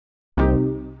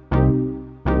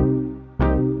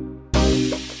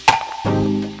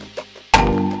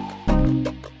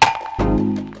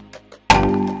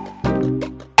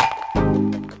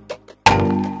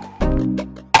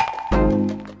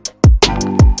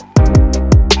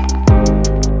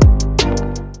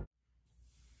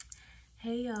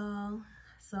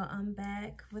So I'm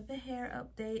back with a hair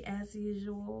update as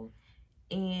usual,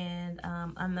 and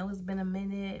I know it's been a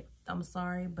minute. I'm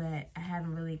sorry, but I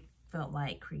haven't really felt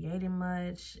like creating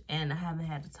much, and I haven't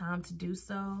had the time to do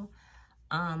so.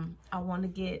 I want to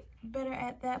get better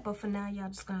at that, but for now y'all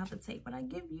just gonna have to take what I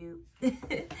give you.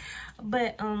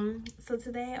 But so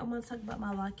today I'm gonna talk about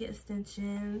my locket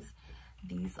extensions.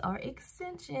 These are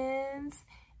extensions,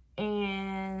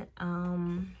 and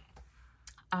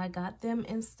I got them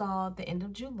installed the end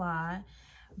of July,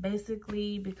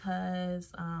 basically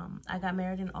because I got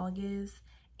married in August,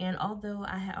 and although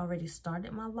I had already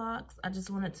started my locks, I just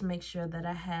wanted to make sure that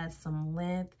I had some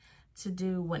length to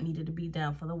do what needed to be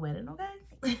done for the wedding,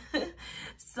 okay?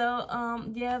 So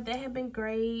yeah, they have been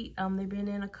great. They've been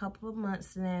in a couple of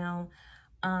months now.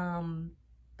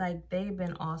 Like, they've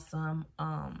been awesome.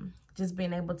 Just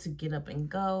being able to get up and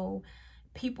go.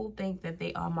 People think that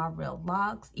they are my real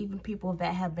locks, even people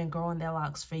that have been growing their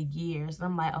locks for years. And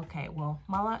I'm like, okay, well,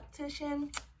 my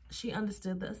loctician, she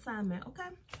understood the assignment, okay?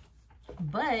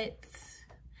 But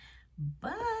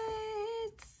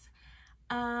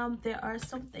there are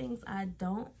some things I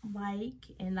don't like,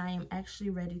 and I am actually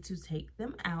ready to take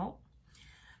them out.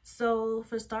 So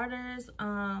for starters,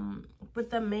 with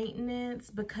the maintenance,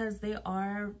 because they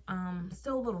are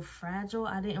still a little fragile,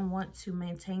 I didn't want to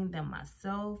maintain them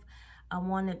myself. I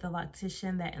wanted the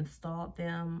loctician that installed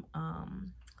them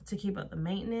to keep up the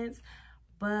maintenance.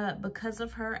 But because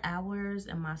of her hours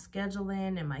and my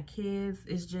scheduling and my kids,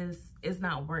 it's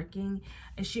not working.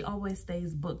 And she always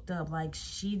stays booked up. Like,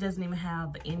 she doesn't even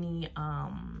have any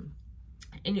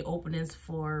openings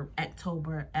for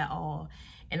October at all.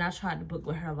 And I tried to book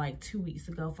with her like 2 weeks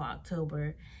ago for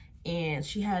October, and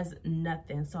she has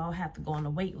nothing. So I'll have to go on the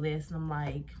wait list, and I'm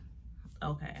like,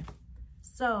 okay.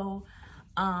 So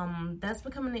that's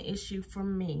becoming an issue for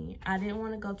me. I didn't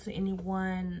want to go to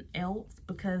anyone else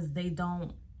because they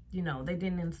don't, you know, they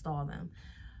didn't install them.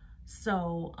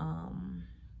 So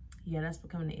yeah, that's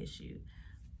becoming an issue.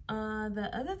 The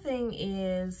other thing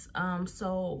is,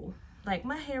 so like,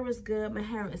 my hair is good, my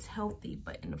hair is healthy,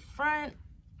 but in the front,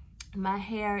 my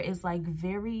hair is like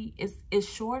it's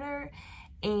shorter,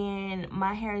 and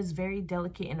my hair is very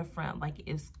delicate in the front. Like,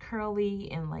 it's curly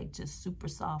and like just super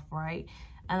soft, right?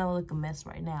 I know I look a mess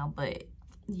right now, but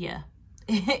yeah,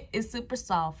 it's super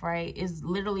soft, right? It's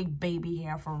literally baby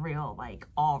hair for real, like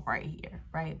all right here,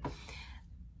 right?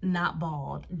 Not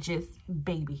bald, just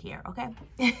baby hair, okay?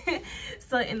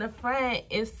 So in the front,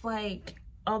 it's like,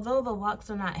 although the locks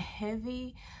are not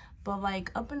heavy, but like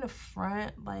up in the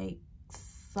front, like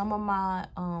some of my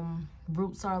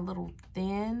roots are a little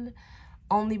thin,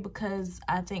 only because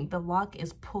I think the lock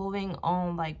is pulling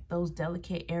on like those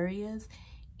delicate areas.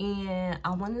 And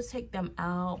I want to take them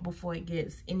out before it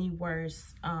gets any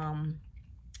worse and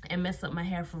mess up my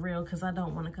hair for real, because I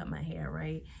don't want to cut my hair,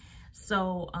 right?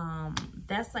 So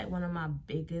that's like one of my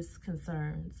biggest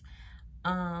concerns.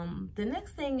 The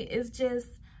next thing is just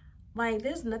like,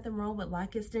 there's nothing wrong with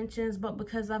lock extensions, but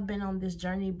because I've been on this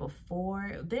journey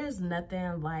before, there's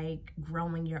nothing like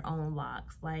growing your own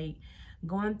locks. Like,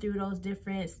 going through those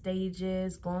different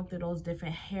stages, going through those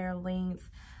different hair lengths.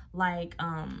 Like,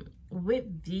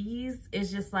 with these, it's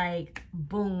just like,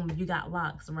 boom, you got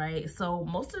locks, right? So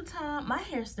most of the time, my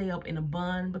hair stay up in a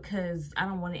bun because I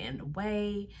don't want it in the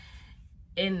way.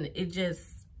 And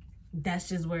that's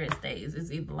just where it stays.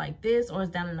 It's either like this, or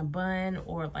it's down in a bun,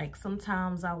 or like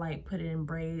sometimes I like put it in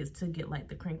braids to get like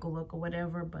the crinkle look or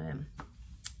whatever. But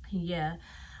yeah,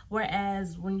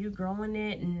 whereas when you're growing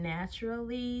it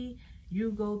naturally,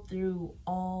 you go through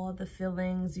all the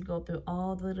fillings, you go through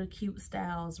all the little cute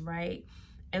styles, right?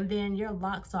 And then your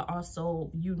locks are also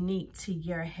unique to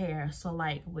your hair. So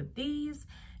like with these,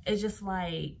 it's just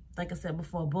like I said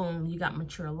before, boom, you got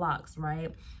mature locks,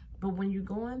 right? But when you're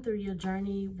going through your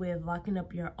journey with locking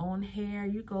up your own hair,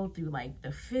 you go through like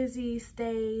the frizzy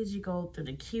stage, you go through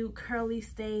the cute curly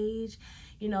stage.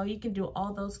 You know, you can do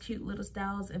all those cute little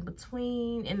styles in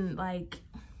between, and like,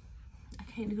 I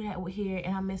can't do that with hair,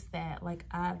 and I miss that. Like,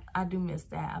 I do miss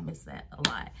that. I miss that a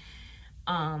lot.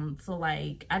 So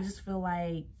like, I just feel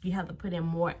like you have to put in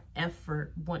more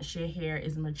effort once your hair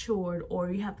is matured,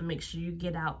 or you have to make sure you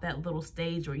get out that little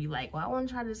stage where you like, well, I want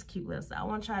to try this cute little style, I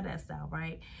want to try that style,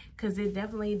 right? Because it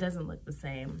definitely doesn't look the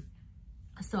same.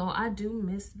 So I do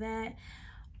miss that.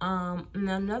 And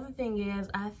another thing is,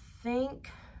 I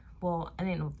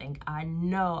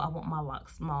know I want my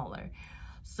locks smaller.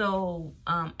 So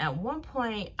at one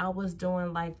point I was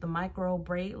doing like the micro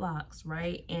braid locks,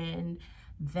 right? And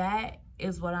that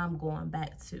is what I'm going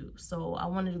back to. So I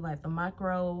want to do like the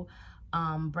micro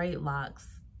braid locks,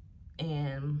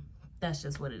 and that's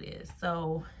just what it is.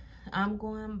 So I'm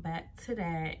going back to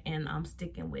that, and I'm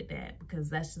sticking with that because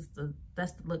that's the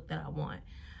look that I want.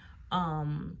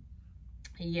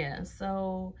 Yeah,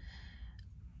 so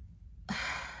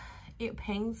it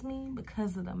pains me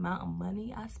because of the amount of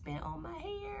money I spent on my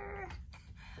hair,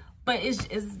 but it's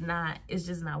just not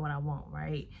what I want,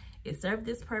 right? It served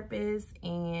its purpose,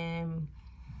 and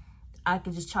I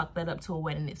could just chalk that up to a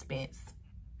wedding expense,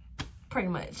 pretty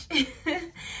much.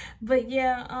 But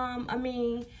yeah, I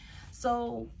mean,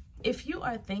 so if you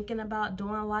are thinking about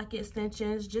doing lock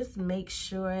extensions, just make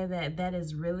sure that that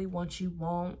is really what you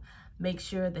want. Make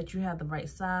sure that you have the right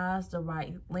size, the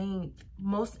right length.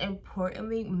 Most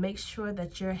importantly, make sure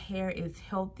that your hair is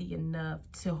healthy enough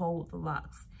to hold the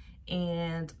locks.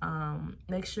 And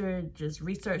make sure just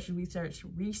research on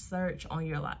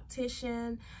your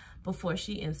loctician before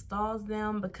she installs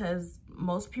them, because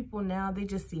most people now, they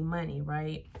just see money,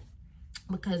 right?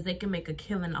 Because they can make a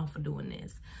killing off of doing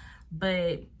this.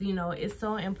 But you know, it's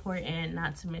so important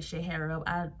not to mess your hair up.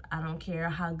 I don't care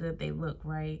how good they look,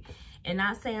 right? And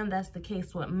not saying that's the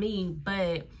case with me,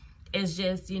 but it's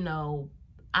just, you know,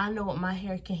 I know what my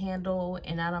hair can handle,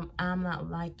 and I'm not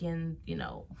liking, you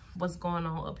know, what's going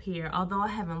on up here. Although I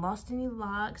haven't lost any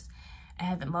locks, I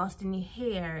haven't lost any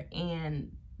hair,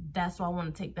 and that's why I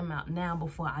want to take them out now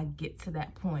before I get to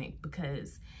that point,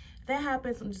 because if that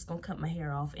happens, I'm just gonna cut my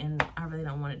hair off, and I really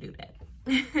don't want to do that.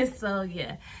 So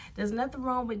yeah, there's nothing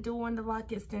wrong with doing the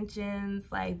lock extensions.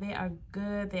 Like, they are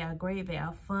good, they are great, they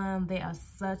are fun, they are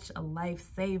such a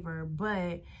lifesaver,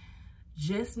 but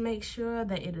just make sure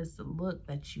that it is the look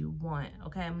that you want,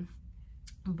 okay?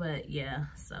 But yeah,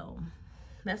 so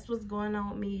that's what's going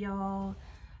on with me, y'all.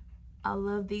 I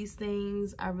love these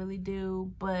things, I really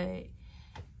do, but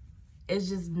it's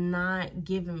just not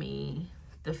giving me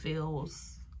the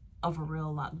feels of a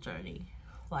real lock journey.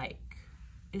 Like,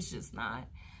 it's just not.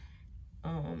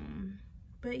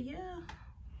 But yeah,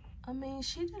 I mean,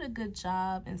 she did a good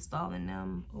job installing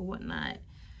them or whatnot.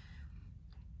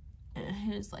 And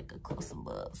here's like a closer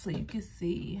look so you can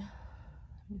see.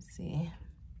 Let me see.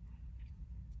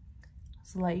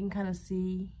 So like, you can kind of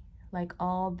see like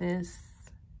all this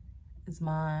is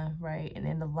mine, right? And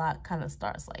then the lock kind of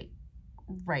starts like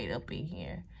right up in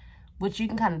here, which you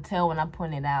can kind of tell when I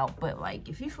point it out. But like,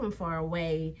 if you're from far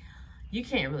away, you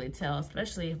can't really tell,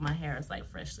 especially if my hair is like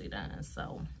freshly done.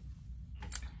 So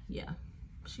yeah,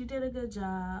 she did a good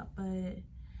job, but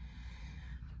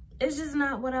it's just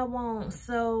not what I want.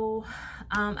 So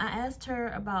I asked her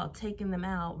about taking them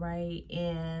out, right?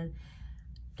 And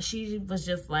she was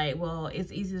just like, well,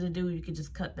 it's easy to do. You could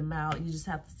just cut them out. You just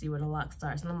have to see where the lock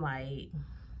starts. And I'm like,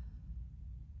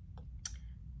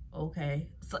 okay.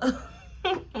 So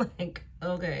like,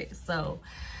 okay, so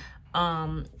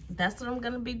that's what I'm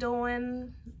gonna be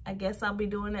doing. I guess I'll be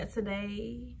doing that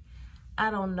today. I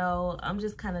don't know, I'm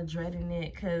just kind of dreading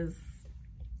it, because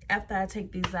after I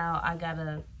take these out, I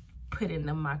gotta put in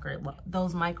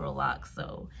those micro locks.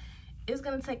 So it's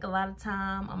gonna take a lot of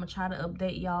time. I'm gonna try to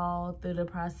update y'all through the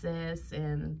process,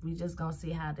 and we just gonna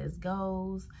see how this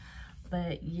goes.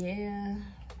 But yeah,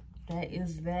 that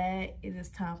is that. It is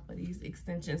time for these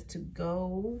extensions to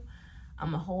go.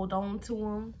 I'm gonna hold on to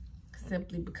them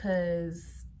simply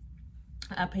because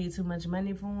I paid too much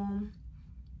money for them.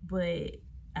 But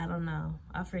I don't know,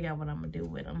 I figure out what I'm gonna do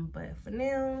with them. But for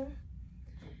now,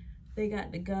 they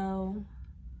got to go,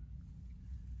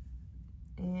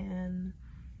 and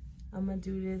I'm gonna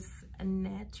do this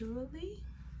naturally.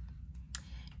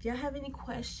 If y'all have any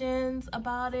questions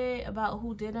about it, about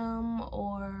who did them,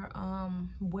 or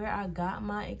where I got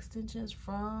my extensions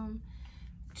from,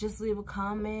 just leave a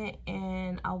comment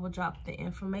and I will drop the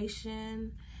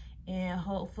information. And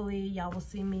hopefully y'all will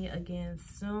see me again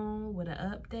soon with an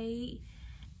update.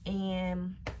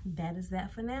 And that is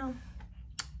that for now.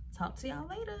 Talk to y'all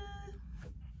later.